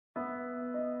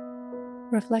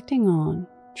Reflecting on,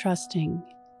 trusting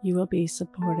you will be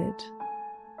supported.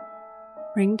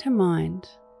 Bring to mind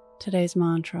today's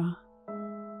mantra.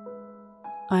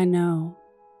 I know.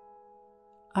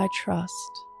 I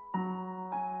trust.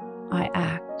 I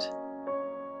act.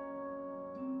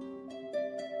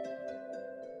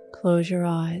 Close your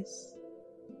eyes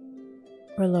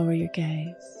or lower your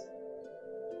gaze.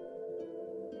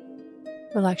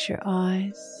 Relax your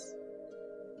eyes.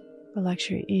 Relax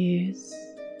your ears.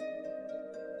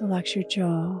 Relax your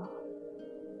jaw.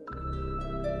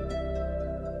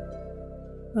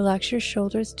 Relax your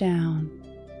shoulders down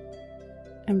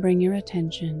and bring your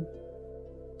attention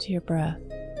to your breath.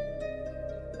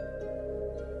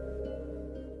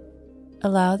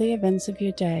 Allow the events of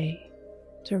your day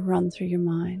to run through your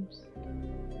mind,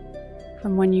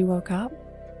 from when you woke up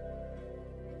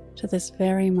to this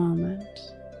very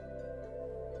moment,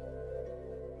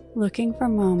 looking for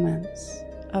moments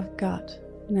of gut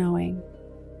knowing.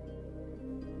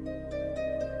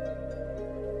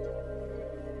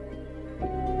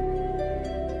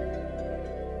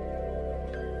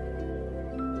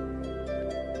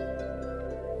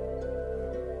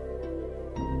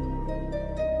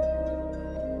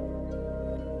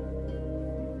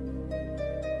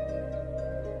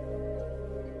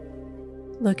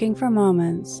 Looking for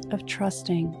moments of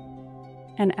trusting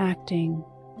and acting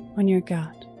on your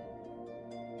gut.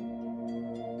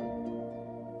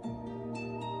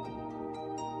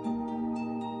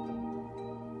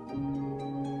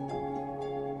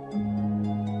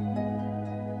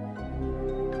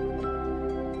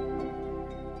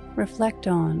 Reflect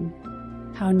on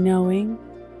how knowing,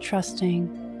 trusting,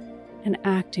 and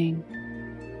acting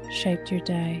shaped your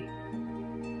day.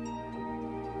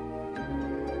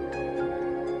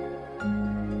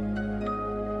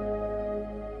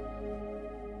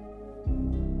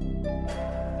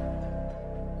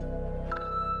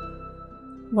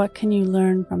 What can you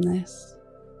learn from this?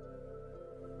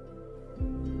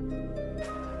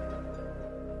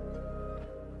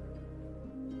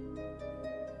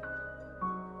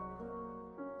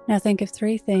 Now think of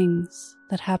 3 things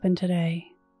that happened today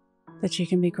that you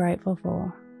can be grateful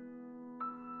for.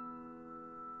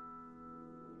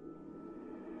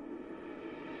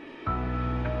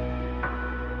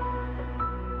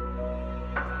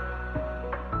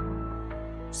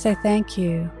 Say thank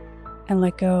you and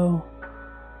let go.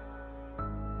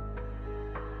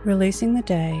 Releasing the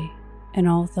day and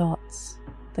all thoughts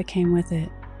that came with it.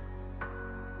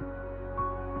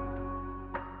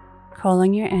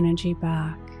 Calling your energy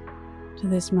back to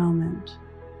this moment.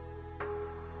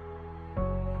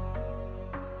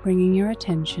 Bringing your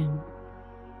attention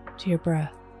to your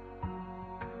breath.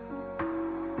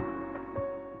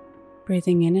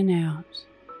 Breathing in and out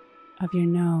of your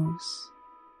nose.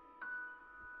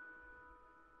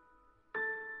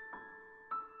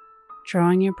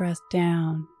 Drawing your breath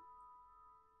down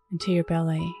into your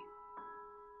belly,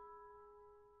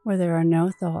 where there are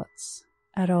no thoughts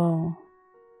at all.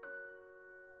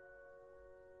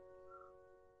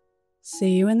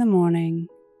 See you in the morning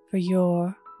for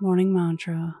your morning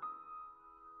mantra.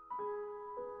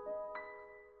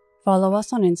 Follow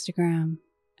us on Instagram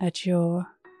at Your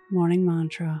Morning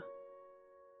Mantra.